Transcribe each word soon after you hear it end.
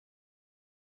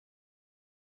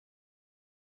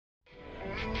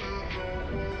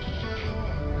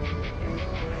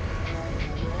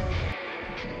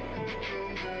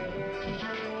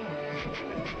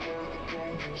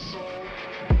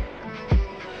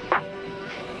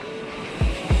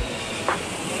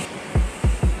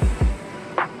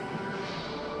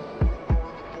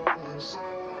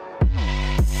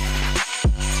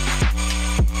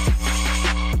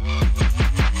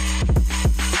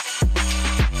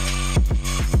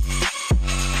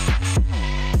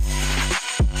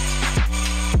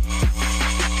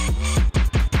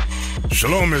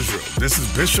Shalom, Israel. This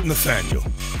is Bishop Nathaniel.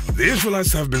 The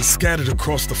Israelites have been scattered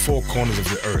across the four corners of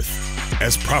the earth,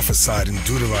 as prophesied in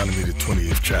Deuteronomy, the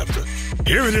 20th chapter.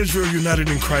 Here at Israel United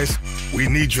in Christ, we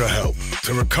need your help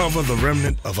to recover the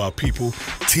remnant of our people,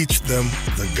 teach them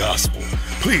the gospel.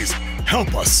 Please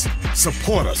help us,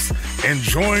 support us, and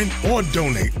join or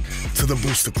donate to the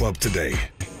Booster Club today.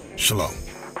 Shalom.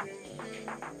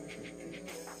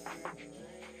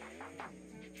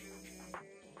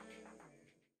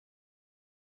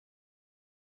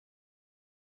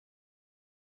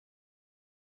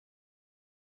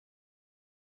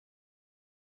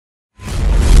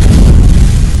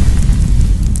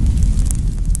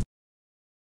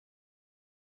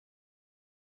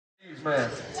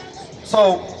 Man.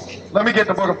 So let me get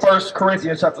the book of 1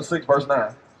 Corinthians chapter 6 verse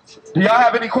 9. Do y'all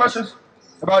have any questions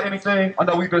about anything? I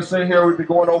know we've been sitting here, we've been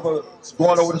going over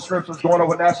the scriptures, going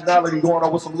over nationality, going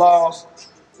over some laws.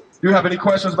 Do you have any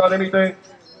questions about anything?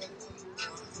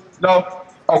 No?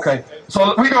 Okay.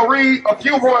 So we're going to read a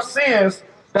few more sins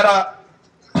that are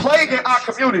plaguing our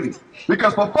community.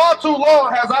 Because for far too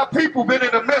long has our people been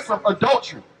in the midst of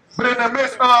adultery, been in the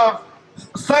midst of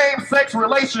same-sex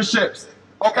relationships.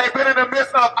 Okay, been in the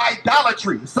midst of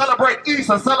idolatry, celebrate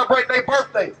Easter, celebrate their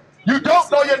birthday. You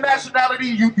don't know your nationality,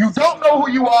 you don't know who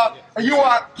you are, and you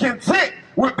are content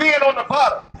with being on the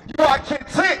bottom. You are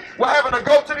content with having to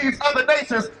go to these other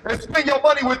nations and spend your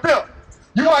money with them.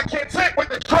 You are content with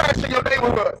the trash in your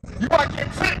neighborhood. You are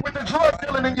content with the drug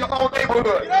dealing in your own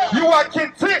neighborhood. You are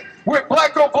content with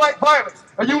black-on-black violence,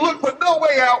 and you look for no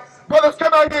way out. Brothers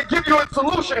come out here and give you a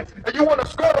solution, and you want to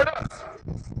score with us.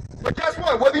 But guess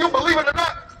what? Whether you believe it or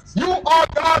not, you are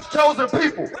God's chosen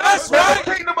people. That's right.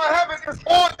 The kingdom of heaven is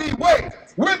on the way,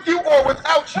 with you or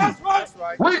without you. That's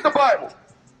right. Read the Bible.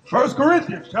 1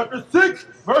 Corinthians chapter 6,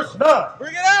 verse 9.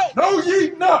 Bring it out. Know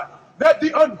ye not that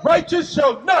the unrighteous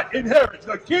shall not inherit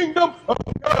the kingdom of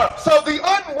God? So the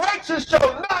unrighteous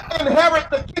shall not inherit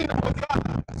the kingdom of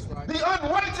God. That's right. The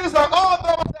unrighteous are all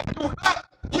those that do not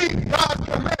keep God's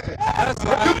commandments. That's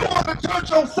right. If you go to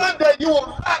church on Sunday, you will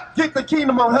not get the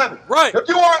kingdom of heaven. Right. If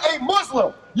you are a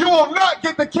Muslim, you will not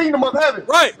get the kingdom of heaven.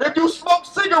 Right. If you smoke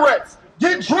cigarettes,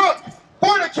 get drunk,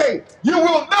 fornicate, you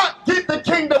will not get the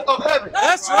kingdom of heaven.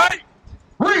 That's right.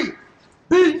 Read.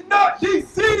 Be not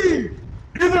deceived,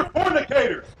 either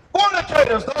fornicators.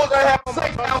 Fornicators, those that have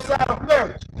sex outside of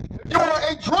marriage. If you are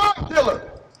a drug dealer,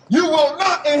 you will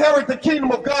not inherit the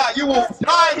kingdom of God. You will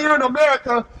die here in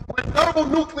America when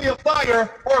thermonuclear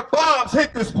fire or bombs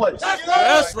hit this place.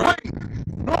 That's right.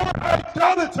 Nor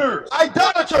idolaters.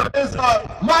 Idolatry is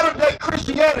modern day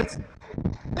Christianity.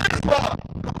 Islam,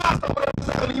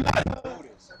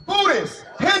 Buddhist,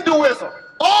 Hinduism,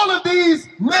 all of these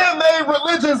man-made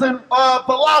religions and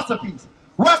philosophies.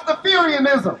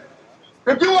 Rastafarianism.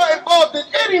 If you are involved in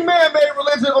any man-made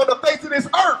religion on the face of this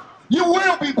earth, you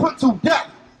will be put to death.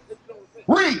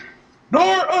 Read.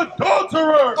 Nor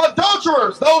adulterers.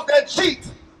 Adulterers, those that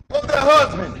cheat on their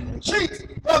husband,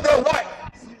 cheat on their wife.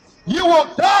 You will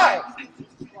die.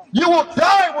 You will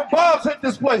die when bombs hit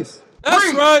this place. That's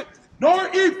Read. right. Nor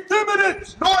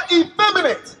effeminate. Nor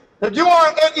effeminate. If you are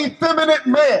an effeminate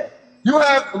man, you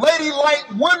have ladylike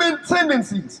women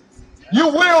tendencies, you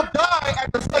will die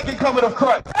at the second coming of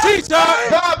Christ. Teach us.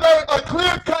 God made a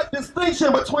clear-cut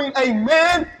distinction between a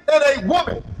man and a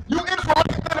woman. You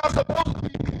Israelites that are supposed to be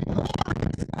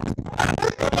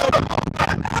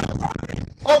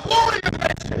a warrior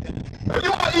nation. If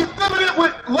you are effeminate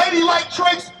with ladylike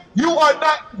traits, you are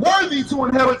not worthy to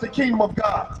inherit the kingdom of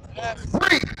God.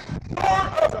 Read. Nor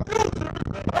abusers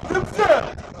of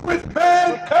themselves with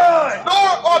mankind.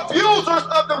 Nor abusers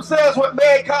of themselves with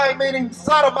mankind, meaning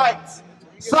sodomites,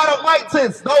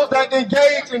 sodomitists, those that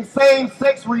engage in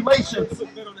same-sex relations.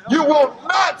 You will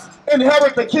not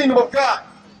inherit the kingdom of God.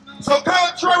 So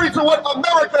contrary to what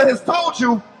America has told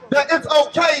you, that it's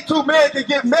okay two men can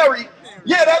get married,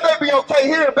 yeah, that may be okay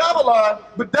here in Babylon,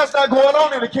 but that's not going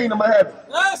on in the kingdom of heaven.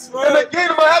 That's In the right.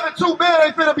 kingdom of heaven, two men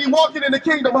ain't finna be walking in the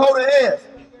kingdom holding hands.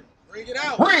 Bring it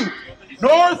out. Read.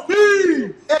 Nor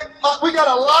thieves. We got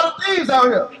a lot of thieves out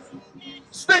here.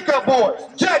 Stick-up boys,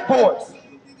 jack boys.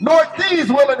 Nor thieves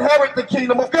will inherit the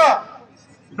kingdom of God.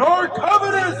 Nor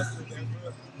covetous.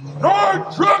 Nor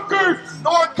drunkards.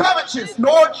 Nor covetous,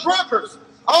 nor drunkards.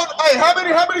 Oh, hey, how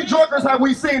many drunkards have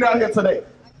we seen out here today?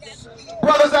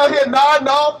 Brothers out here nodding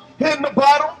off, hitting the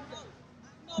bottle.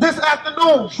 This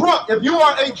afternoon, drunk. If you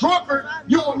are a drunkard,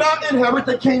 you will not inherit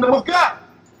the kingdom of God.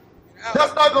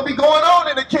 That's not going to be going on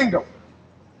in the kingdom.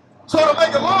 So to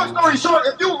make a long story short,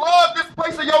 if you love this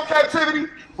place of your captivity,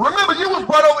 remember you was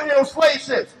brought over here on slave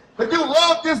ships. If you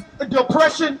love this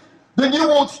depression, then you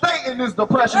won't stay in this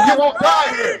depression. You won't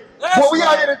die here. Well, we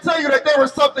are here to tell you that there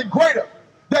is something greater.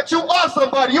 That you are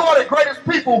somebody. You are the greatest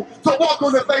people to walk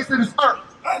on the face of this earth.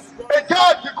 And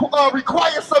God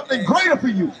requires something greater for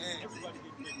you.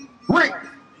 Read.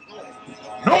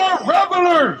 Nor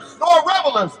revelers. Nor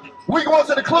revelers. We going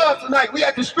to the club tonight. We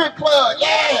at the strip club.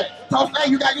 Yeah. Tough, hey,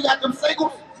 you got them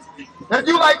singles? If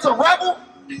you like to revel,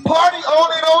 party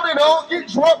on and on and on, get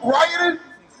drunk, rioting,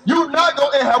 you're not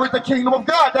going to inherit the kingdom of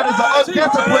God. That is an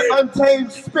undisciplined,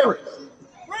 untamed spirit.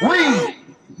 Read.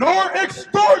 Nor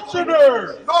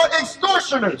extortioners. Nor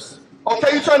extortioners.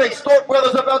 Okay, you trying to extort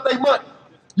brothers about their money.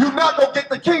 You're not going to get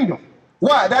the kingdom.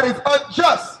 Why? That is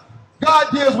unjust. God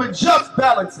deals with just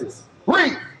balances.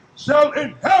 Read. Shall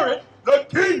inherit the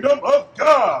kingdom of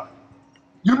God.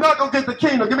 You're not going to get the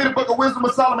kingdom. Give me the book of Wisdom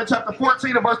of Solomon, chapter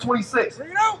 14 and verse 26.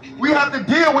 We have to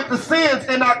deal with the sins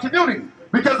in our community.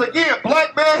 Because again,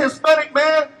 black man, Hispanic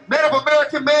man, Native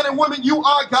American man and women, you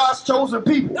are God's chosen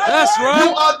people. That's right.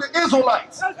 You are the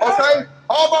Israelites. Okay?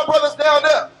 All my brothers down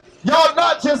there. Y'all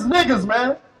not just niggas,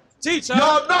 man. Teach,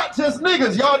 y'all not just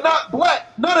niggas. Y'all not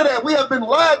black. None of that. We have been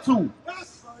lied to.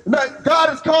 Now,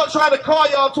 God is trying to call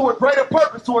y'all to a greater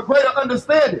purpose, to a greater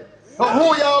understanding of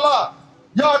who y'all are.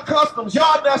 Y'all customs,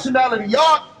 y'all nationality,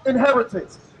 y'all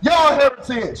inheritance, y'all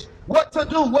heritage. What to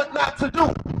do, what not to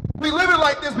do. We live it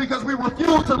like this because we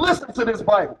refuse to listen to this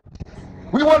Bible.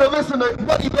 We want to listen to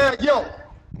Buddy Bag Yo.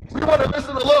 We want to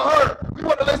listen to Lil Herb. We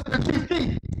want to listen to Chief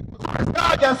Keef.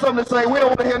 God got something to say. We don't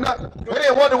want to hear nothing. We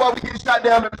didn't wonder why we get shot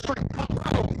down in the street.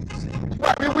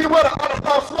 Right? We want to honor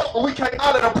Paul Smoke, but we can't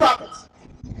honor the prophets.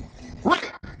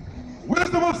 Read.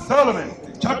 Wisdom of Solomon,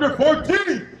 chapter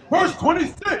 14, verse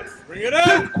 26. Bring it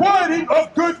out. Disquieting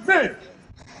of good men.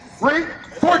 Read.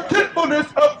 Forgetfulness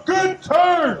of good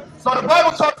turns. So the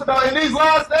Bible talks about in these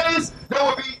last days, there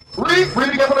will be,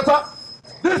 read again from the top.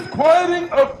 Disquieting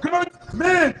of good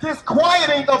men.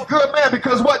 Disquieting of good men,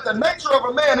 because what? The nature of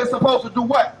a man is supposed to do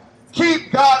what?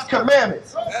 Keep God's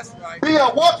commandments. That's right. Be a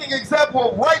walking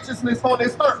example of righteousness on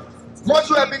this earth. Once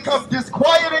you have become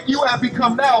disquieted, you have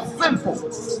become now sinful.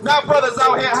 Now brothers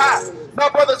out here high. Now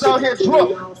brothers out here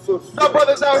drunk. Now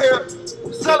brothers out here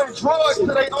selling drugs to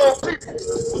their own people.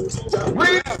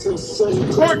 Read.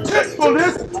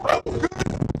 Forgetfulness of good.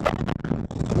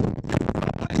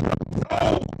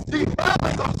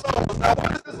 Defiling of souls. Now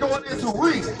what is this going into?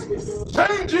 Read.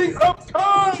 Changing of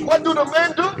kind. What do the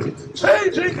men do?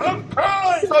 Changing of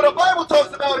kind. So the Bible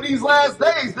talks about in these last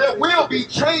days there will be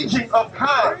changing of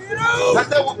kind. That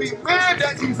there will be men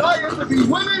that desire to be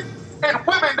women and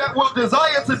women that will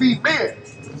desire to be men.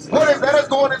 What is that? Is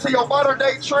going into your modern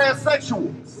day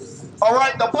transsexual. All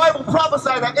right, the Bible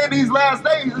prophesied that in these last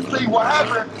days this thing will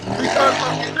happen because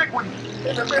of iniquity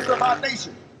in the midst of our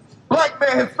nation. Black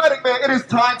man, Hispanic man, it is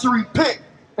time to repent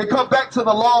and come back to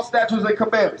the law, statutes, and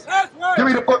commandments. Right. Give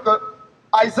me the book of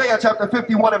Isaiah chapter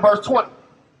 51 and verse 20.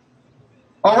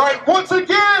 All right, once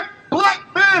again, black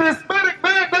man, Hispanic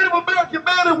man, Native American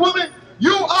man and woman,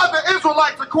 you are the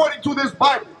Israelites according to this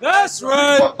Bible. That's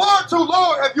right. For far too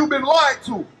long have you been lied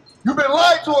to. You've been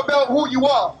lied to about who you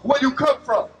are, where you come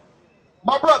from.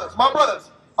 My brothers,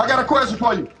 I got a question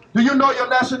for you. Do you know your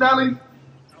nationality?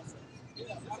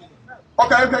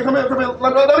 Okay, come here.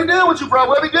 Let me deal with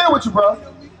you, bro.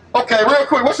 Okay, real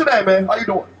quick, what's your name, man? How you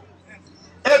doing?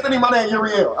 Anthony, my name is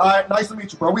Uriel. All right, nice to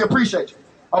meet you, bro. We appreciate you.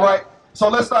 All right, so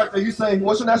let's start there. You say,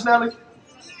 what's your nationality?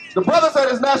 The brother said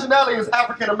his nationality is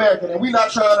African American, and I'm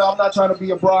not trying to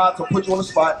be a broad to put you on the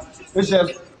spot. It's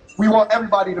just, we want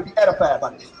everybody to be edified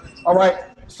by this. All right,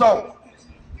 so,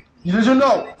 did you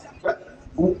know?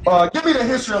 Give me the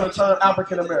history on the term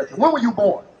African American. When were you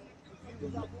born?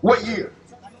 What year?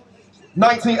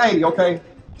 1980, okay?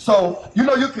 So, you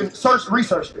know you can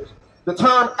research this. The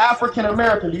term African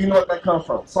American, do you know what that comes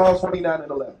from? Psalms 49 and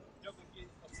 11.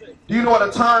 Do you know where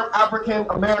the term African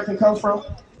American comes from?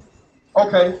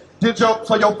 Okay.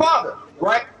 So your father,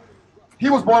 right? He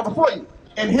was born before you.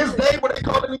 In his day, were they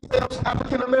calling themselves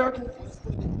African American?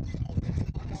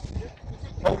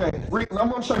 Okay, I'm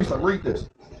going to show you something. Read this.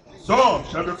 Psalm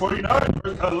chapter 49,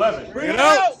 verse 11. Bring it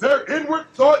out. Their inward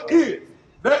thought is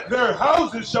that their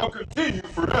houses shall continue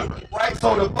forever. Right,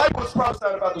 so the Bible is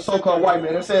prophesying about the so-called white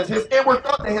man. It says his inward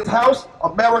thought that his house,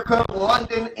 America,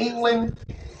 London, England,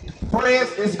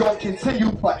 France, is going to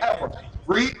continue forever.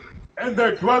 Read. And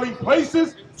their dwelling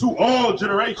places to all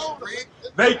generations.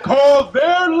 They call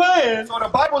their land. So the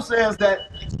Bible says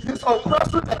that this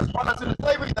oppressor that is brought us into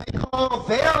slavery, they call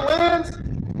their lands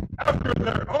after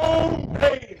their own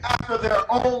name. After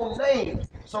their own name.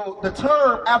 So the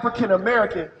term African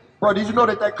American, bro, did you know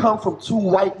that comes from two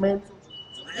white men?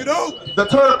 You know. The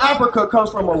term Africa comes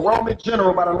from a Roman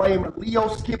general by the name of Leo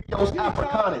Scipio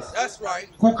Africanus. That's right.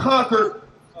 Who conquered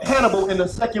Hannibal in the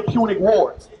Second Punic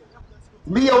Wars.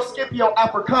 Leo Scipio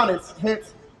Africanus,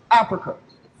 hence Africa.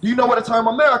 Do you know where the term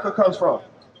America comes from?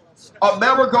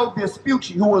 Amerigo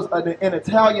Vespucci, who was an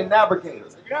Italian navigator.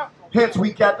 Hence,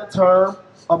 we got the term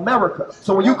America.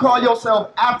 So when you call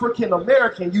yourself African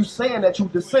American, you saying that you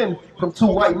descend from two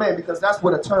white men because that's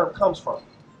where the term comes from.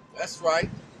 That's right.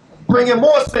 Bringing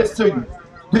more sense to you.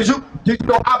 Did you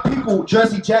know our people,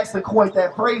 Jesse Jackson coined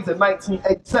that phrase in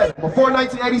 1987. Before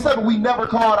 1987, we never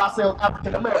called ourselves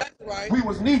African American. Right. We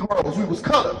was Negroes, we was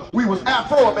colored, we was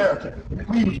Afro-American,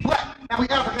 we was black, and we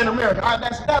African American. Our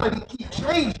nationality keeps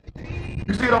changing.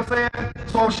 You see what I'm saying?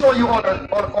 So I'm showing you on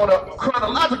a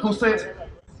chronological sense,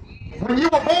 when you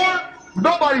were born,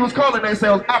 nobody was calling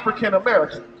themselves African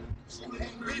American.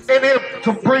 And then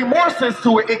to bring more sense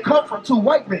to it, it comes from two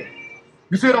white men.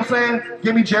 You see what I'm saying?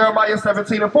 Give me Jeremiah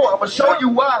 17:4. I'm going to show you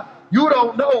why you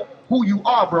don't know who you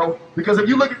are, bro. Because if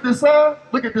you look at this sign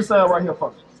right here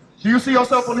first. Do you see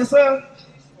yourself on this sign?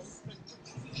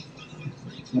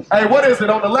 Hey, what is it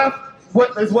on the left?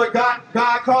 What is what God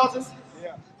calls us?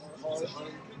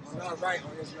 Right.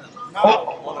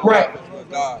 Right.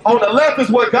 On the left is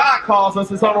what God calls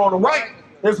us. It's on the right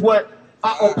is what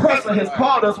our oppressor has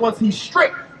called us once he's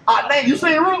stripped our name. You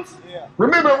seen Roots? Yeah.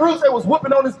 Remember Roots that was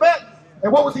whooping on his back?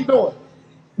 And what was he doing?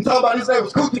 He talking about his name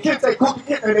was Kuta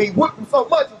Kinte, and they whipped him so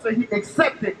much until he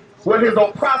accepted what his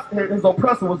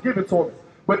oppressor was giving to him.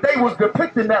 But they was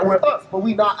depicting that with us, but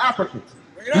we not Africans.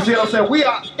 You see what I'm saying? We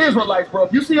are Israelites, bro.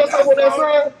 If you see yourself on that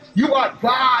side, you are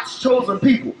God's chosen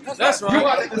people. That's right. You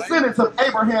are the descendants of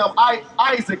Abraham,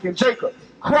 Isaac, and Jacob.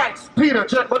 Christ, Peter,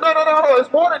 Jacob. But no.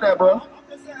 It's more than that, bro.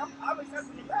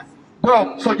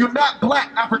 Bro, so you're not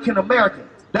black African American.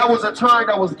 That was a term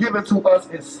that was given to us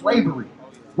in slavery,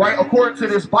 right? According to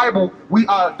this Bible, we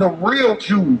are the real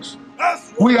Jews.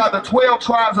 We are the 12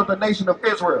 tribes of the nation of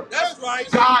Israel. That's right.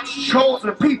 God's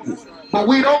chosen people. But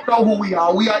we don't know who we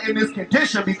are. We are in this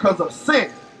condition because of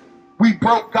sin. We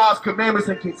broke God's commandments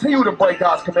and continue to break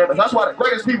God's commandments. That's why the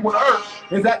greatest people on earth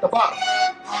is at the bottom.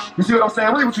 You see what I'm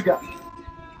saying? Read what you got.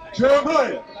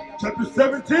 Jeremiah chapter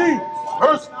 17,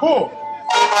 verse 4.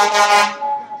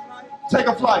 Take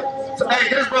a flight. So, hey,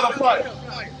 get this brother a flight.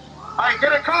 Hey,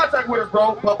 get in contact with us,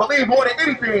 bro. But believe more than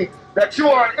anything that you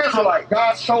are an Israelite,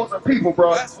 God's chosen people,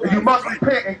 bro. And you must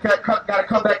repent and gotta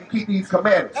come back and keep these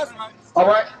commandments. All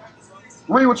right?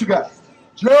 Read what you got.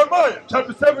 Jeremiah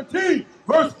chapter 17,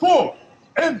 verse 4.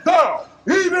 And thou,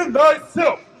 even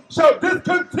thyself, shalt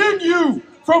discontinue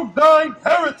from thine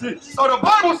heritage. So the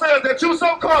Bible says that you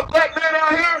so-called black men out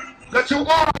here, that you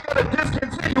are going to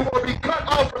discontinue or be cut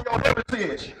off from your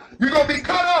heritage. You're going to be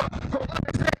cut off from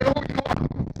understanding who you are.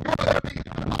 You're going to be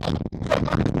cut off from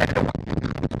understanding what you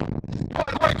do.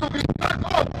 You're going to be cut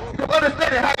off from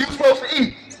understanding how you're supposed to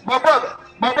eat. My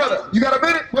brother, you got a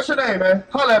minute? What's your name, man?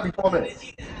 Holler at me for a minute.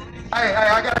 Hey,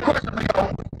 I got a question for you.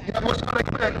 Yeah, what's your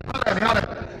name?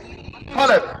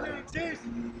 Holler at me.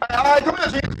 Hey, all right, come here,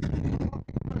 Jason.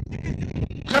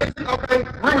 Okay,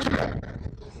 read what you got.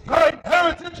 Thine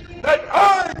heritage that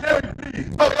I gave thee.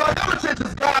 So your heritage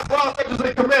is God's laws, statutes,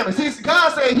 and commandments. See,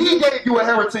 God said He gave you a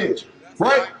heritage,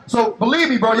 right? So believe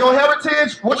me, bro, your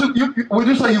heritage. Would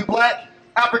you say you black,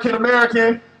 African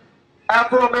American,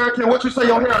 Afro American? What you say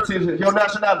your heritage is? Your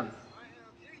nationality?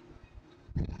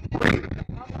 Read.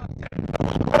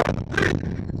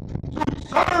 To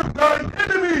serve thine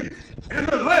enemies in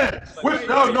the land which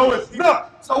thou knowest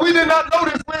not. So we did not know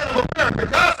this land of America.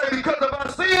 God said because of our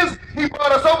sins, He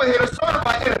brought us over here to serve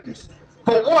our enemies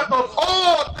for one of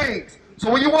all things.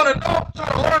 So when you want to know, try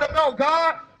to learn about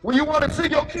God, when you want to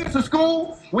send your kids to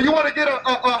school, when you want to get a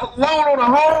loan on a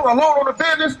home, a loan on a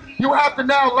business, you have to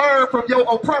now learn from your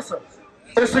oppressor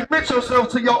and submit yourself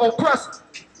to your oppressor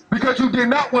because you did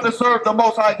not want to serve the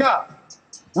Most High God.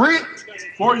 Read.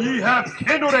 For ye have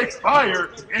kindled a fire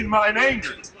in mine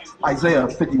anger. Isaiah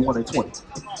 51:20.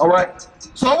 All right.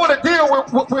 So I want to deal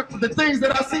with the things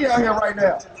that I see out here right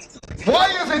now. Why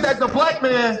is it that the black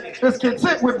man is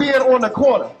content with being on the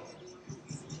corner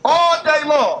all day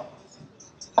long?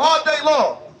 All day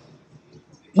long.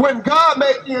 When God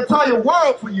made the entire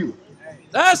world for you.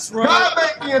 That's right. God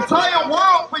made the entire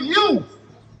world for you.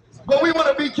 But we want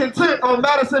to be content on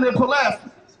Madison and Pulaski,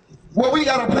 where we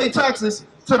got to pay taxes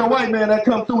to the white man that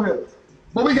come through here.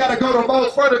 But we got to go to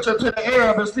Mo's Furniture to the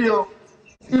Arab and still,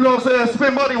 you know what I'm saying,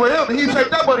 spend money with him. And he take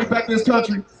that money back to his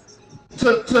country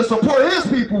to support his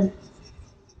people.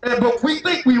 But we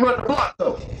think we run the block,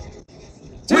 though.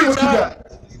 Read what you got.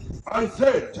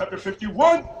 Isaiah chapter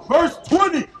 51, verse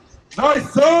 20. thy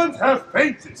sons have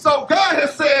fainted. So God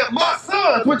has said, my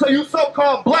sons, which are you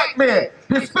so-called black man,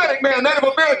 Hispanic man, Native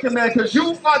American man, because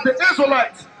you are the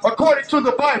Israelites, according to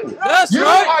the Bible. That's you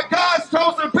right. are God's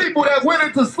chosen people that went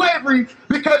into slavery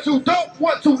because you don't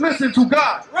want to listen to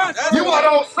God. Right. You are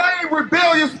those same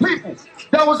rebellious people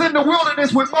that was in the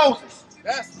wilderness with Moses.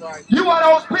 That's right. You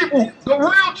are those people. The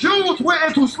real Jews went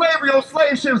into slavery on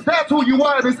slave ships. That's who you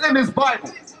are. It's in this Bible.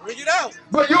 Bring it out.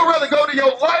 But you'd rather go to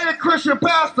your lying Christian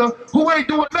pastor who ain't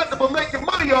doing nothing but making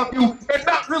money off you and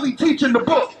not really teaching the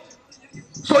book.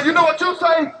 So you know what you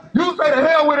say? You say to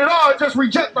hell with it all and just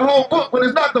reject the whole book. When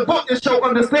it's not the book, it's your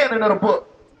understanding of the book.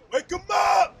 Wake them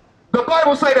up! The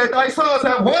Bible say that thy sons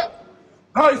have what?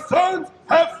 Thy sons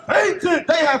have fainted.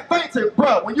 They have fainted,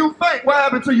 bro. When you faint, what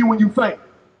happened to you when you faint?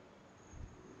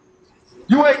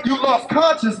 You lost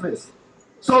consciousness.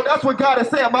 So that's what God is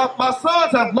saying. My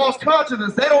sons have lost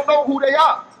consciousness. They don't know who they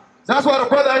are. That's why the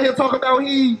brother out here talking about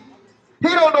he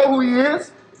don't know who he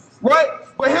is, right?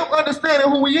 But him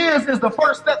understanding who he is the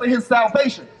first step of his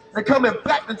salvation and coming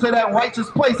back into that righteous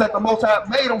place that the Most High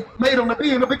made him to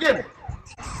be in the beginning.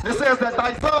 It says that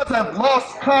thy sons have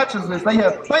lost consciousness. They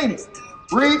have fainted.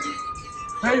 Read.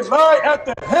 They lie at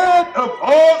the head of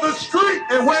all the streets.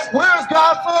 And where's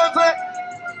God's sons at?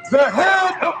 The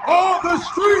head of all the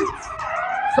streets.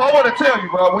 So I want to tell you,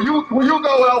 bro, when you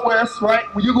go out west, right?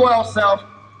 When you go out south,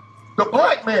 the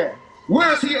black man,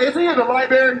 where is he? Is he in the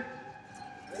library?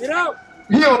 Bring it out.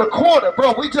 He on the corner,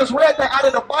 bro. We just read that out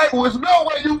of the Bible. There's no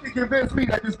way you can convince me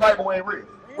that this Bible ain't real.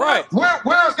 Right.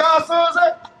 Where's God's sons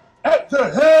at? At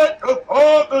the head of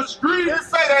all the streets. It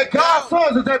say that God's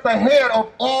sons is at the head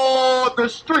of all the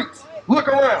streets. Look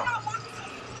around.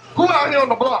 Who out here on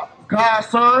the block? God's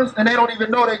sons, and they don't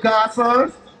even know they're God's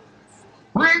sons.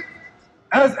 Read.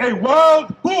 As a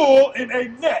wild bull in a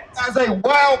net. As a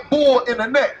wild bull in a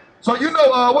net. So you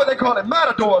know what they call it,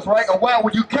 matadors, right? A wild,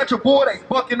 when you catch a bull, they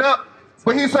bucking up.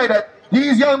 But he say that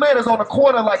these young men is on the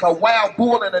corner like a wild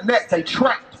bull in a net. They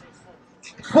trapped.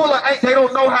 Full of they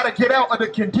don't know how to get out of the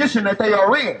condition that they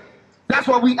are in. That's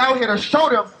why we out here to show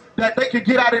them that they can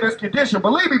get out of this condition.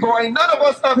 Believe me, bro, ain't none of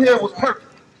us up here was perfect.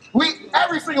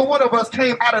 Every single one of us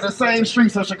came out of the same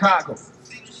streets of Chicago.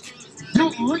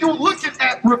 You looking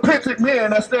at repentant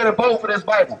men that stand bold for this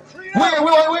Bible. We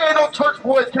ain't no church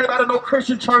boys came out of no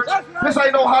Christian church. This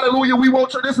ain't no hallelujah. We won't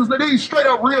church. This is these straight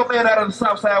up real men out of the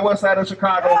south side, west side of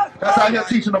Chicago. That's out here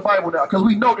teaching the Bible now, because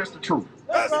we know this the truth.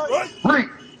 That's right. Read.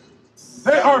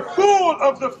 They are full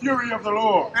of the fury of the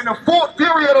Lord. And the full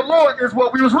fury of the Lord is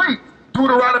what we was reading.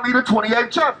 Deuteronomy the 28th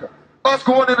chapter. Us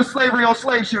going into slavery on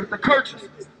slave ships, the churches,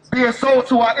 being sold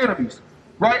to our enemies,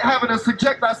 right? Having to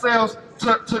subject ourselves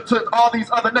to all these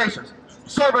other nations.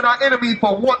 Serving our enemy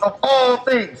for want of all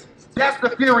things. That's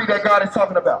the fury that God is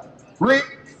talking about. Read.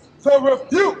 The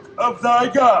rebuke of thy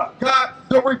God. God,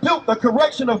 the rebuke, the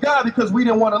correction of God, because we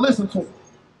didn't want to listen to him.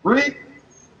 Read.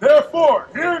 Therefore,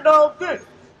 hear now this,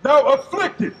 thou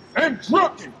afflicted and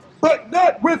drunken, but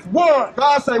not with wine.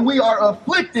 God say we are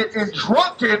afflicted and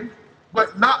drunken,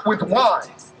 but not with wine.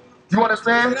 You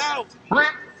understand? Read.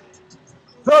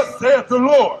 Thus saith the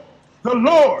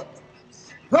Lord,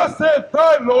 thus saith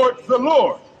thy Lord, the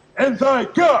Lord, and thy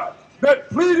God, that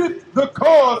pleadeth the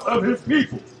cause of his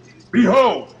people.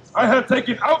 Behold, I have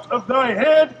taken out of thy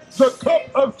hand the cup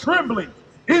of trembling,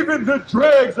 even the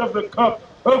dregs of the cup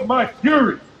of my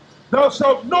fury. Thou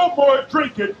shalt no more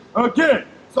drink it again.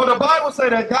 So the Bible says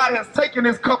that God has taken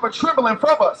his cup of trembling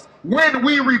from us when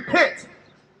we repent.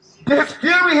 His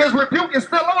fury, his rebuke is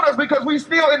still on us because we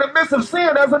still in the midst of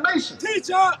sin as a nation.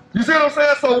 Teacher. You see what I'm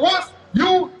saying? So once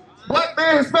you, black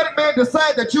man, Hispanic man,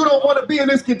 decide that you don't want to be in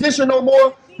this condition no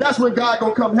more, that's when God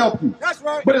gonna come help you. That's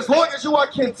right. But as long as you are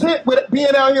content with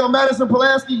being out here on Madison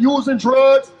Pulaski, using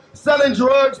drugs, selling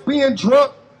drugs, being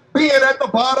drunk, being at the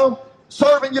bottom,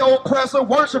 serving your oppressor,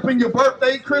 worshiping your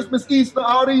birthday, Christmas, Easter,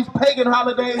 all these pagan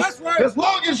holidays. That's right. As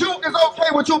long as you is okay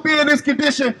with you being in this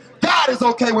condition, God is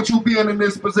okay with you being in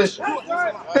this position. That's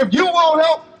right. If you won't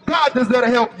help, God is there to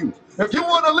help you. If you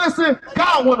want to listen,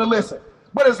 God want to listen.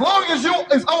 But as long as you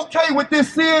is okay with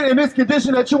this sin and this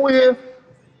condition that you're in,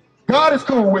 God is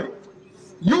cool with it.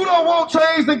 You don't want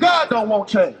change, then God don't want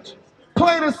change.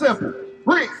 Plain and simple.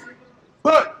 Read.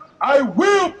 But I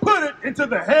will put it into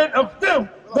the hand of them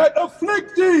that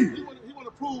afflict thee. He want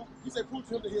to prove, he said prove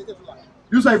to him that he is Israelite.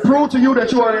 You say prove to you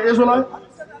that you are an Israelite?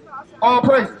 All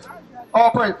praises.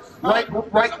 All praises. Right. All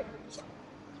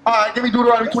right, give me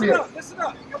Deuteronomy 28. Listen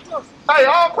up. Hey,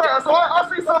 all praises. So I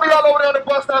see some of y'all over there on the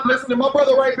bus stop listening. My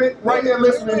brother right here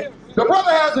listening. The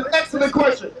brother has an excellent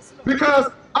question because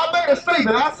I made a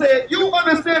statement. I said, you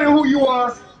understanding who you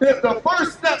are is the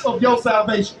first step of your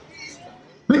salvation.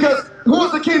 Because who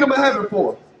is the kingdom of heaven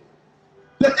for?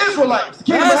 The Israelites. The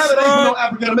kingdom of heaven ain't for no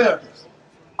African Americans.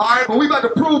 All right, but we about to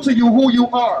prove to you who you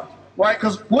are, right?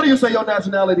 Because what do you say your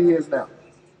nationality is now?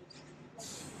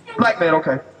 Black man,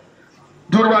 okay.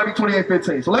 Deuteronomy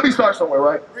 28:15. So let me start somewhere,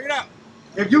 right? Bring it out.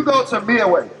 If you go to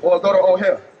Midway or go to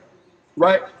O'Hare,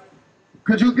 right?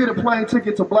 Could you get a plane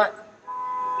ticket to black?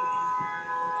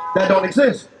 That don't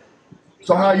exist.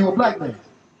 So how are you a black man?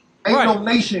 Ain't no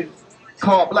nation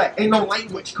called black. Ain't no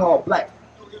language called black.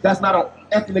 That's not an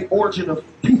ethnic origin of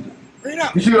people. Bring it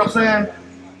out. You see what I'm saying?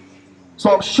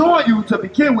 So I'm showing you to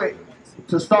begin with,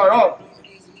 to start off,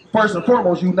 first and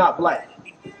foremost, you not black.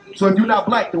 So if you're not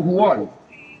black, then who are you?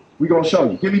 We're going to show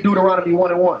you. Give me Deuteronomy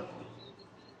 1:1.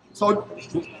 So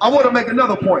I want to make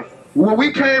another point. When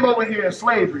we came over here in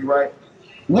slavery, right?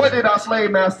 What did our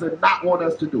slave master not want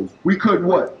us to do? We couldn't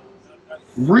what?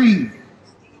 Read.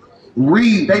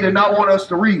 Read. They did not want us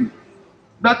to read.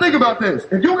 Now think about this.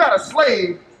 If you got a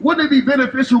slave, wouldn't it be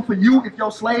beneficial for you if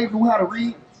your slave knew how to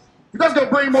read? That's going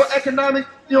to bring more economic,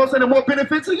 you know what I'm saying, and more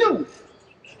benefit to you.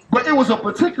 But it was a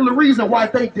particular reason why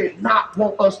they did not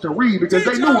want us to read, because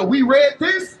they knew when we read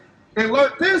this and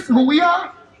learned this, who we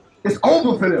are, it's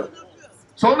over for them.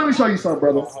 So let me show you something,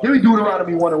 brother. Give me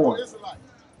Deuteronomy 1:1.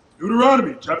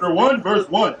 Deuteronomy chapter 1, verse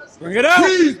 1. Bring it out.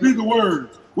 These be the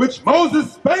words which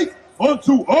Moses spake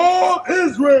unto all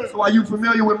Israel. So are you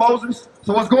familiar with Moses?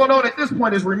 So what's going on at this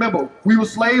point is, remember, we were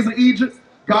slaves in Egypt.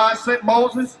 God sent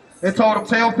Moses and told him,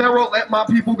 tell Pharaoh, let my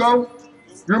people go.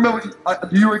 You remember,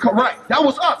 do you recall? Right, that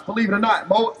was us, believe it or not.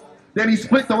 Then he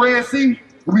split the Red Sea.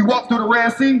 We walked through the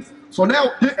Red Sea. So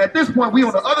now, at this point, we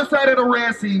on the other side of the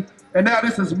Red Sea, and now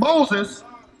this is Moses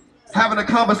having a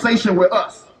conversation with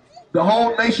us, the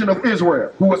whole nation of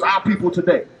Israel, who is our people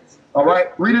today. All right,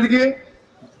 read it again.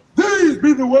 These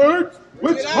be the words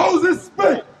which Moses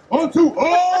spake unto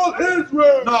all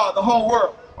Israel. No, the whole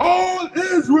world. All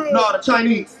Israel. No, the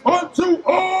Chinese. Unto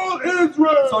all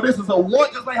Israel. So this is a one,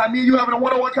 just like how me and you having a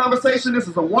one-on-one conversation. This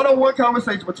is a one-on-one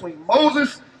conversation between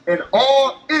Moses and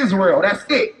all Israel. That's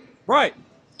it. Right.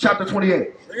 Chapter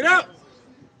 28. Bring it out.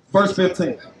 Verse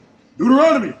 15.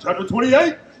 Deuteronomy chapter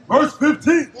 28, verse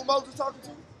 15. Who Moses talking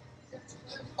to?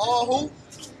 All who?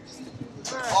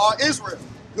 All Israel.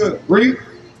 Good. Read.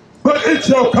 But it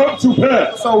shall come to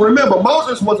pass. So remember,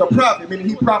 Moses was a prophet, meaning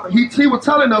he was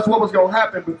telling us what was going to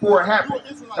happen before it happened.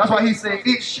 That's why he said,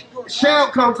 it shall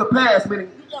come to pass,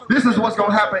 meaning this is what's going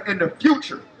to happen in the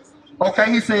future.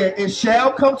 Okay, he said, it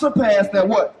shall come to pass that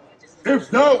what?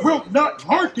 If thou wilt not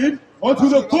hearken unto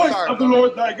the voice of the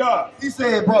Lord thy God. He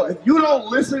said, bro, if you don't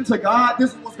listen to God,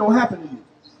 this is what's going to happen to you.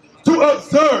 To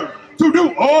observe, to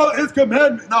do all his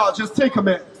commandments. No, just 10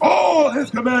 commandments. All his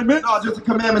commandments. No, just the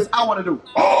commandments I want to do.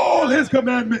 All his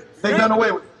commandments. They done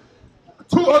away with.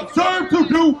 To observe, to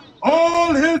do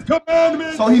all his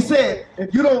commandments. So he said,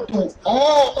 if you don't do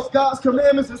all of God's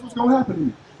commandments, this is what's going to happen to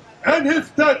you. And his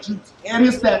statutes. And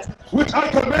his statutes. Which I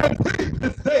command thee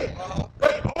this day.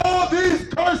 That all these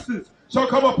curses shall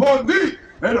come upon thee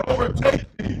and overtake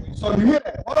thee. So you hear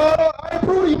that? Hold on, I ain't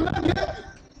proving you not yet.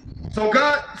 So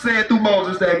God said through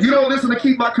Moses that if you don't listen to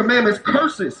keep my commandments,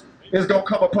 curses is going to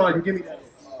come upon you. Give me that.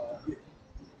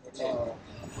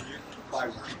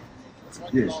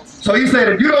 Yeah. So he said,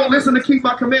 if you don't listen to keep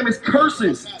my commandments,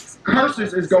 curses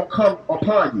is going to come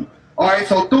upon you. All right,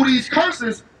 so through these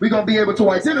curses, we're going to be able to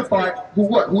identify who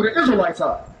the Israelites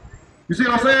are. You see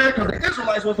what I'm saying? Because the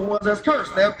Israelites was the ones that's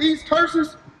cursed. Now, if these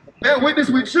curses bear witness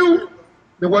with you,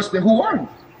 then who are you?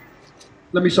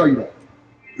 Let me show you that.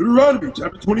 Deuteronomy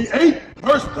chapter 28,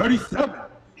 verse 37.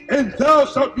 And thou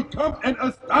shalt become an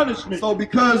astonishment. So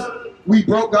because we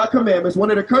broke God's commandments, one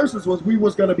of the curses was we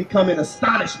was going to become an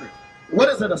astonishment. What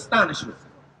is an astonishment?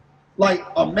 Like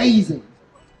amazing.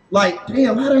 Like,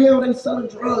 damn, how the hell they selling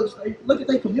drugs? Look at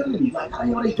their community. Like, how the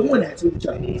hell they doing that to each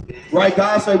other? Right?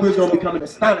 God said we was going to become an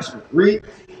astonishment. Read.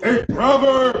 A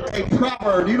proverb. A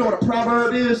proverb. Do you know what a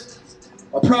proverb is?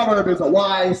 A proverb is a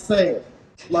wise saying.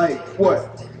 Like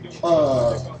what?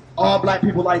 All black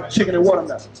people like chicken and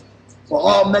watermelon. Or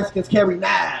all Mexicans carry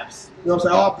knives. You know what I'm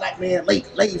saying? All black men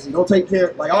lazy, don't take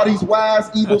care. Like all these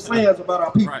wise, evil sayings about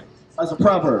our people. Right. That's a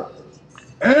proverb.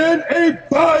 And a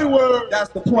byword. That's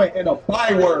the point. And a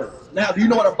byword. Now, do you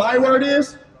know what a byword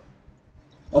is?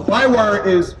 A byword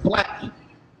is black,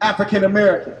 African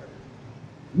American,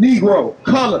 Negro,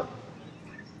 color.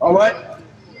 All right.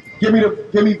 Give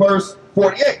me verse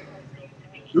 48.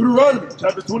 Deuteronomy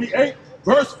chapter 28,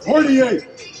 verse 48.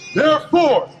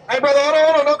 Therefore, hey brother,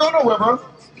 hold on, don't go nowhere, bro.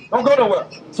 Don't go nowhere.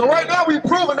 So right now we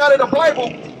proving out in the Bible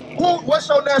what's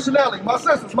your nationality. My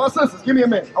sisters, give me a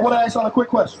minute. I want to ask y'all a quick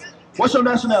question. What's your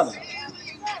nationality?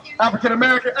 African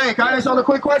American. Hey, can I ask y'all a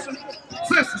quick question?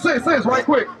 sis, right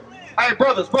quick. Hey,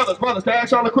 brothers, can I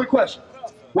ask y'all a quick question?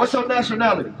 What's your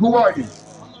nationality? Who are you?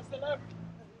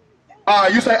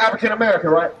 You say African American,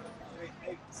 right?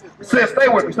 Sis, stay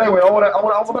with me. I'm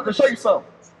about to show you something.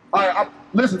 All right,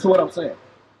 listen to what I'm saying.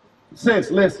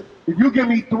 Sis, listen. If you give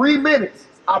me 3 minutes,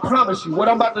 I promise you, what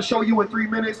I'm about to show you in 3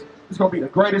 minutes is going to be the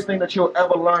greatest thing that you'll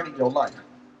ever learn in your life.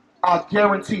 I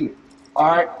guarantee it. All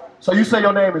right? So you say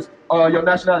your name is, your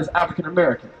nationality is African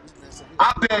American.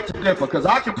 I beg to differ because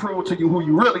I can prove to you who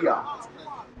you really are.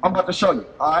 I'm about to show you.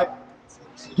 All right?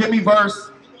 Give me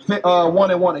verse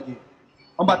 1 and 1 again.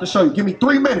 I'm about to show you. Give me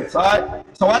 3 minutes. All right?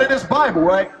 So out of this Bible,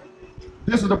 right?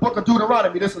 This is the book of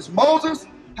Deuteronomy. This is Moses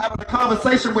having a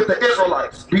conversation with the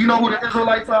Israelites. Do you know who the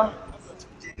Israelites are?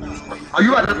 Are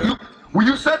you ready? Will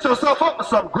you set yourself up for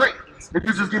something great if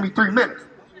you just give me 3 minutes?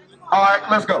 All right,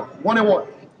 let's go. 1 and 1.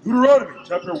 Deuteronomy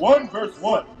chapter 1, verse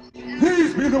 1.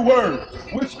 These be the words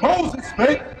which Moses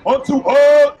spake unto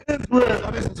all Israel.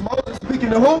 So this is Moses speaking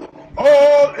to who?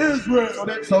 All Israel.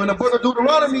 So in the book of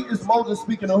Deuteronomy, is Moses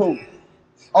speaking to who?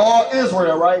 All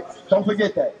Israel, right? Don't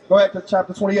forget that. Go ahead to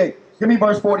chapter 28. Give me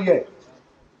verse 48.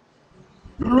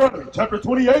 Deuteronomy chapter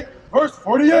 28, verse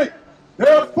 48.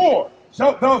 Therefore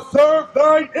shalt thou serve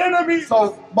thine enemies.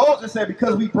 So Moses said,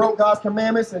 because we broke God's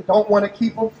commandments and don't want to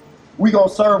keep them, we going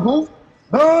to serve who?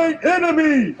 Thine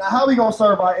enemies. Now how we going to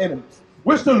serve our enemies?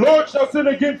 Which the Lord shall send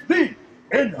against thee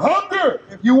in hunger.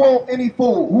 If you want any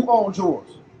food, who owns yours?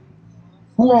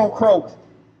 Who owns Kroger?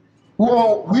 Who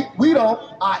owns, we don't,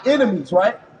 our enemies,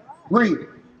 right? Read.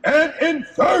 And in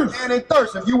thirst. And in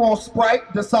thirst. If you want Sprite,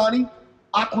 Dasani,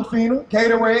 Aquafina,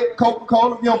 Gatorade,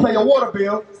 Coca-Cola, if you don't pay your water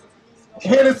bill,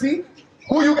 Hennessy,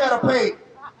 who you gotta pay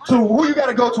to, who you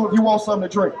gotta go to if you want something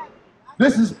to drink.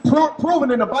 This is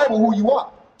proven in the Bible who you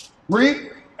are.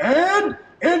 Read. And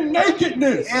in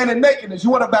nakedness. And in nakedness. You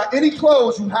want to buy any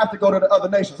clothes, you have to go to the other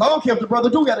nations. I don't care if the brother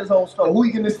do got his own store. Who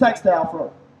he getting his textile from?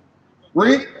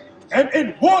 Read. And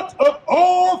in want of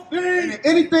all things. And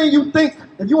anything you think,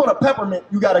 if you want a peppermint,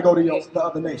 you got to go to the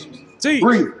other nations. See.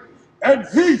 Read. And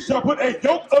he shall put a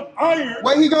yoke of iron.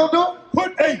 What he gonna do?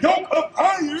 Put a yoke of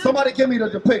iron. Somebody give me the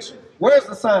depiction. Where's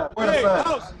the sign? Where's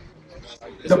the sign?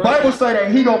 The Bible say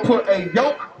that he gonna put a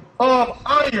yoke of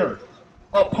iron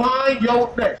upon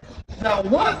your neck. Now,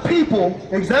 what people,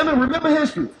 remember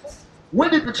history. When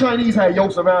did the Chinese have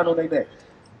yokes of iron on their necks?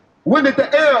 When did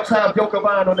the Arabs have yoke of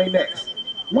iron on their necks?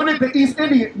 When did the East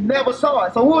Indians never saw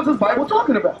it? So who is this Bible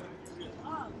talking about?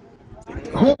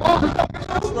 Who was it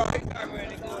talking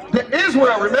about? The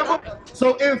Israel, remember?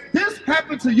 So if this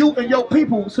happened to you and your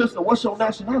people, sister, what's your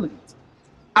nationality?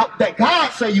 That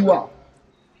God say you are.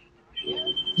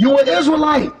 You an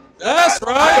Israelite. That's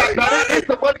right. Now, it's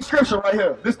the money scripture right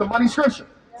here. This is the money scripture.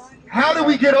 How did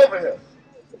we get over here?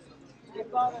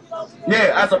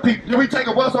 Yeah, as a people. Did we take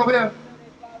a bus over here?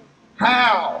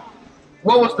 How?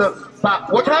 What was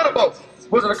what kind of boat?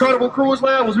 Was it a Carnival Cruise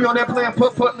Line? Was we on there playing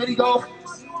putt-putt mini golf?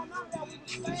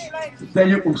 Then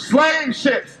you slave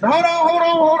ships. Now,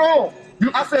 hold on.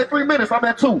 I said 3 minutes. I'm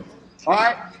at 2. All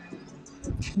right.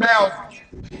 Now,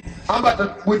 I'm about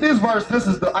to, with this verse, this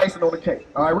is the icing on the cake.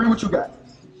 All right, read what you got.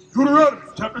 Deuteronomy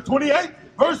chapter 28,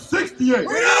 verse 68.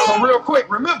 So real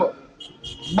quick, remember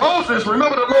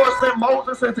the Lord sent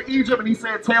Moses into Egypt and he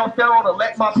said, tell Pharaoh to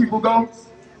let my people go.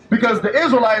 Because the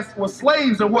Israelites were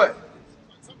slaves in what?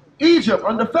 Egypt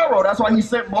under Pharaoh. That's why he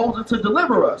sent Moses to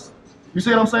deliver us. You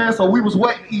see what I'm saying? So we was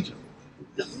what in Egypt?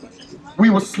 We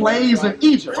were slaves in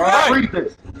Egypt. All right, read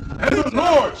this. And the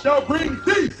Lord shall bring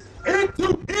thee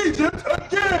into Egypt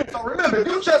again. So remember, if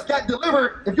you just got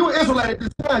delivered, if you're an Israelite at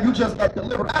this time, you just got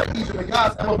delivered out of Egypt and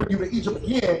God's going to bring you to Egypt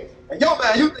again. And yo,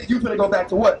 man, you think you're going to go back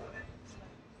to what?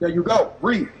 There you go.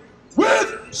 Read.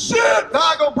 With shit.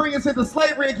 God going to bring us into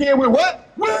slavery again with what?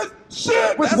 With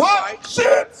shit. With That's what? Right.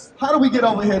 Shit. How do we get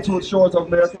over here to the shores of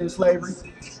America in slavery?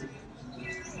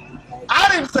 I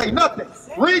didn't say nothing.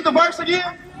 Read the verse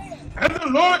again. And the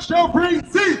Lord shall bring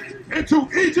thee into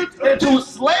Egypt into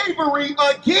slavery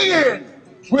again.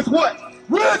 With what?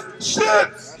 With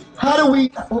ships. Who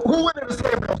went into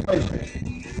slavery on slave ships?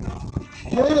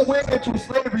 Who went into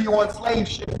slavery on slave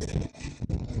ships?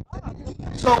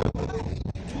 So,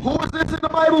 who is this in the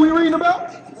Bible we reading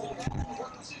about?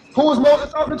 Who was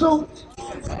Moses talking to?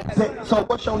 So,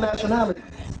 what's your nationality?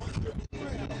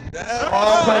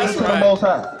 All praise to the Most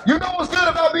High. You know what's good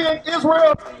about being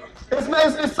Israel?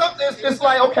 It's something. It's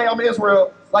like, okay, I'm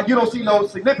Israel. Like you don't see no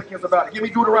significance about it. Give me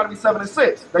Deuteronomy 7 and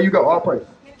 6. There you go. All praise.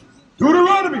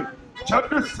 Deuteronomy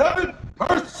chapter 7,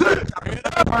 verse 6.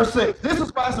 Verse 6. This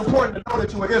is why it's important to know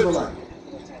that you're an Israelite.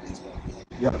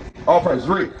 Yeah. All praise.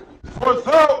 Read. For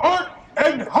thou art a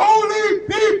and holy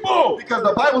people. Because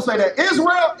the Bible say that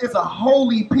Israel is a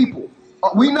holy people.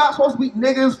 We not supposed to be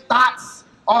niggas, thoughts,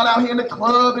 all out here in the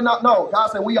club and not. No,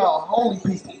 God said we are a holy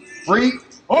people. Read.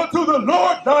 Unto the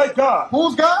Lord thy God.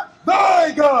 Who's God?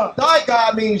 Thy God. Thy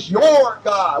God means your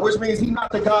God, which means he's not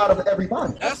the God of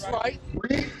everybody. That's right.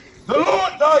 Read. The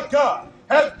Lord thy God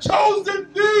hath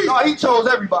chosen thee. No, he chose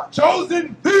everybody.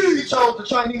 Chosen He thee. chose the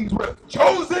Chinese women.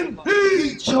 Chosen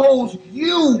He thee. chose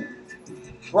you.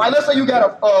 Right? Let's say you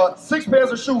got 6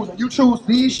 pairs of shoes and you choose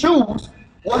these shoes.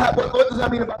 What does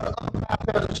that mean about the other 5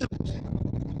 pairs of shoes?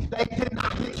 They did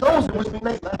not get chosen, which means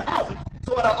they left out.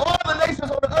 So out of all the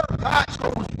nations on the earth, God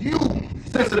chose you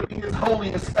since to be his holy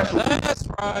and special people. That's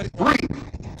right. Read.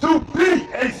 To be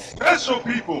a special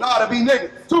people. No, to be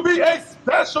niggas. To be a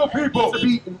special people. To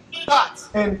be thoughts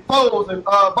and foes and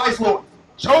vice lords.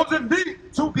 Chosen thee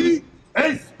to be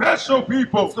a special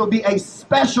people. To be a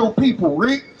special people.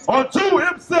 Read. Unto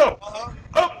himself.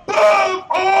 Above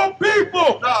all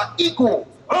people. Equal.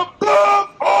 Above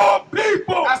all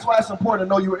people. That's why it's important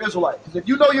to know you're an Israelite. Because if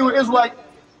you know you're an Israelite,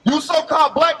 you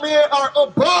so-called black men are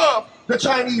above the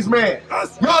Chinese man.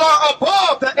 Y'all are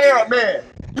above the Arab man.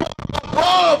 You're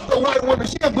above the white woman.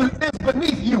 She is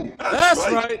beneath you. That's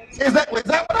right. Is that what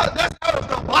that's out of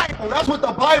the Bible? That's what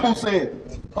the Bible said.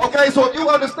 Okay, so if you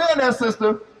understand that,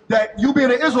 sister, that you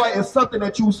being an Israelite is something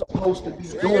that you're supposed to be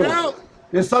doing.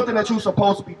 It's something that you're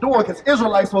supposed to be doing, because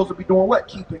Israelites supposed to be doing what?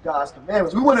 Keeping God's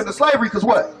commandments. We went into slavery because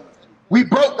what? We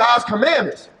broke God's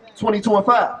commandments.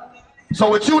 22:5. So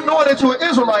what you knowing that you're an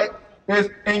Israelite is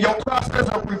in your process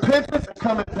of repentance and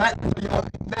coming back to your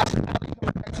nationality,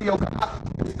 coming back to your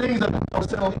God, is things about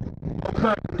yourself, your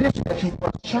current condition that you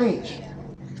must change.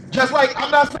 Just like, I'm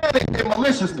not saying it in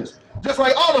maliciousness. Just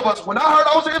like all of us, when I heard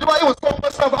I was an Israelite, it was so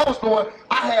much stuff I was doing,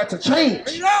 I had to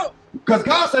change. Because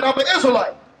God said I'm an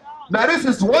Israelite. Now this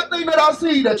is one thing that I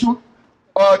see that you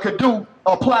could do,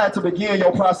 apply to begin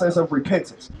your process of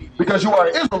repentance. Because you are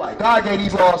an Israelite. God gave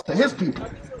these laws to his people.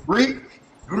 Read.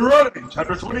 Deuteronomy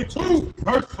chapter 22,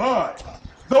 verse 5.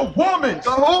 The woman.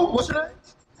 The who? What's your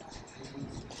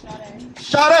name?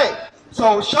 Sade.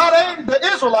 So Sade, the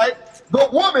Israelite, the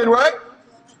woman, right?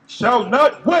 Shall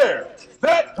not wear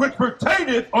that which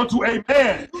pertaineth unto a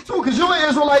man. You too, because you're an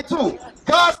Israelite too.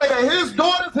 God said that his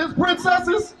daughters, his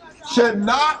princesses, should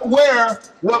not wear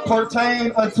what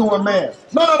pertain unto a man.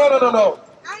 No.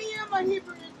 I am a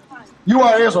Hebrew Israelite. You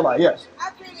are an Israelite, yes.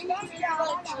 I've been in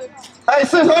Israelite. Hey,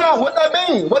 sis, hold on. What that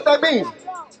mean? What that mean?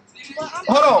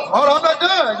 Hold on. I'm not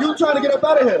done. You trying to get up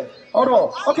out of here. Hold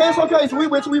on. Okay, it's okay. So we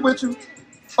with you.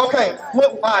 Okay,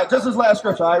 well, all right, just this last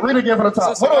scripture. All right, read it again from the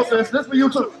top. Hold on, sis. This for you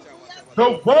too.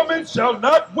 The woman shall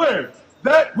not wear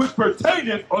that which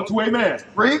pertaineth unto a man.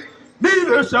 Read.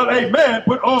 Neither shall a man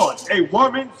put on a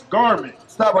woman's garment.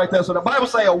 Stop right there. So the Bible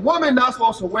say a woman not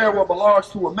supposed to wear what belongs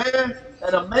to a man,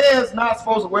 and a man's not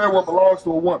supposed to wear what belongs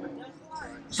to a woman.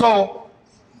 So,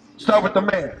 start with the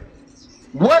man.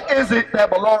 What is it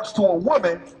that belongs to a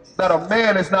woman that a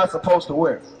man is not supposed to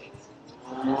wear?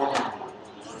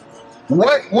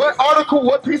 What article,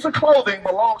 what piece of clothing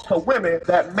belongs to women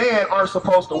that men aren't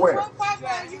supposed to wear?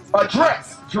 A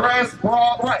dress. Dress,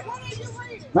 bra, right.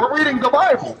 We're reading the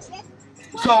Bible.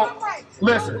 So,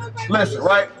 listen,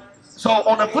 right? So,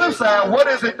 on the flip side, what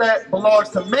is it that belongs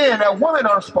to men that women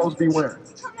aren't supposed to be wearing?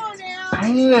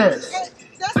 Pants.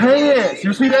 Pants.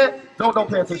 You see that? Don't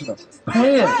pay attention to that.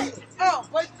 Pants.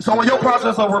 So, in your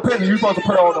process of repentance, you're supposed to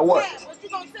put on a what?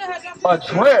 A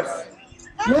dress.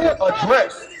 Yeah, a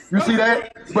dress. You see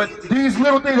that? But these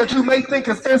little things that you may think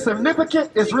is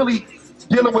insignificant is really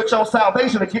dealing with your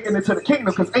salvation and getting into the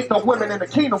kingdom, because ain't no women in the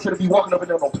kingdom going to be walking up in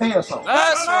there no pants on.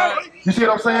 That's right. You see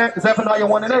what I'm saying? Zephaniah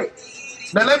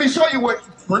 1:8. Now let me show you what,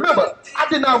 remember, I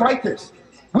did not write this.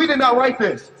 We did not write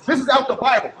this. This is out the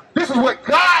Bible. This is what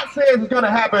God says is going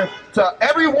to happen to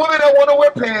every woman that want to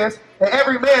wear pants and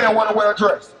every man that want to wear a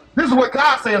dress. This is what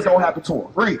God says is going to happen to them.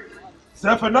 Read.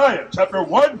 Zephaniah chapter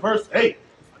 1 verse 8.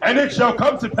 And it shall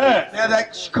come to pass. Now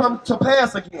that come to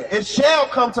pass again. It shall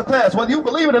come to pass. Whether you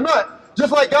believe it or not,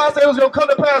 just like God said it was going to come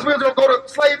to pass, we was going to go to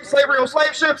slavery on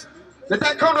slave ships. Did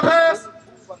that come to pass?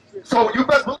 So you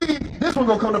best believe this one's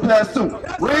going to come to pass too.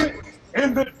 Read.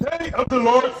 In the day of the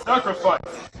Lord's sacrifice.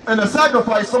 In the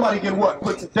sacrifice, somebody get what?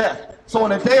 Put to death. So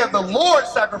in the day of the Lord's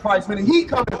sacrifice, meaning he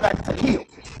coming back to heal.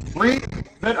 Read.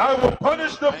 That I will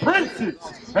punish the princes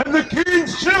and the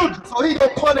king's children. So he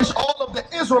gonna punish all of the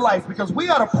Israelites, because we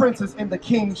are the princes and the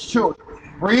king's children.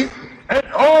 Read. And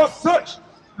all such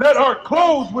that are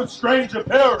clothed with strange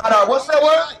apparel. What's that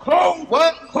word? Clothed.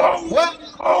 What? Clothed. What?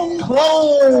 Clothed.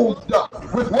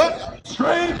 Clothed. With what?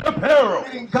 Strange apparel.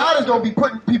 God is going to be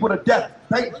putting people to death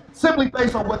simply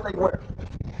based on what they wear.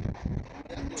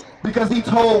 because he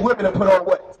told women to put on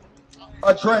what?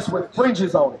 A dress with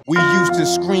fringes on it. We used to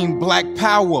scream black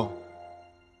power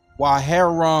while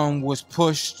heroin was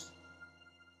pushed.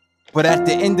 But at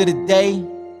the end of the day,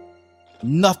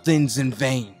 nothing's in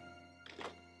vain.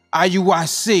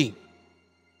 IUIC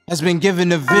has been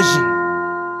given a vision.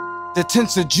 The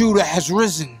tents of Judah has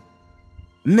risen.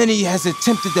 Many has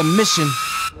attempted the mission,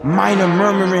 minor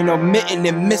murmuring, omitting,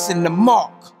 and missing the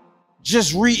mark.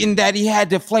 Just reading that he had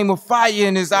the flame of fire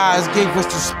in his eyes gave us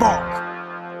the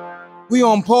spark. We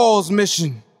on Paul's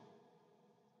mission.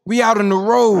 We out on the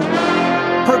road,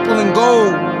 purple and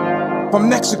gold, from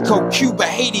Mexico, Cuba,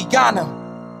 Haiti,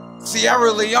 Ghana,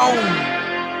 Sierra Leone.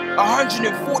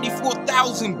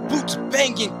 144,000 boots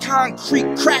banging,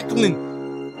 concrete crackling.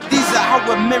 These are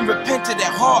our men repented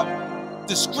at heart.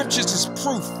 The scriptures is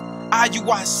proof.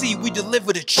 IUIC, we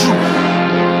deliver the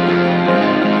truth.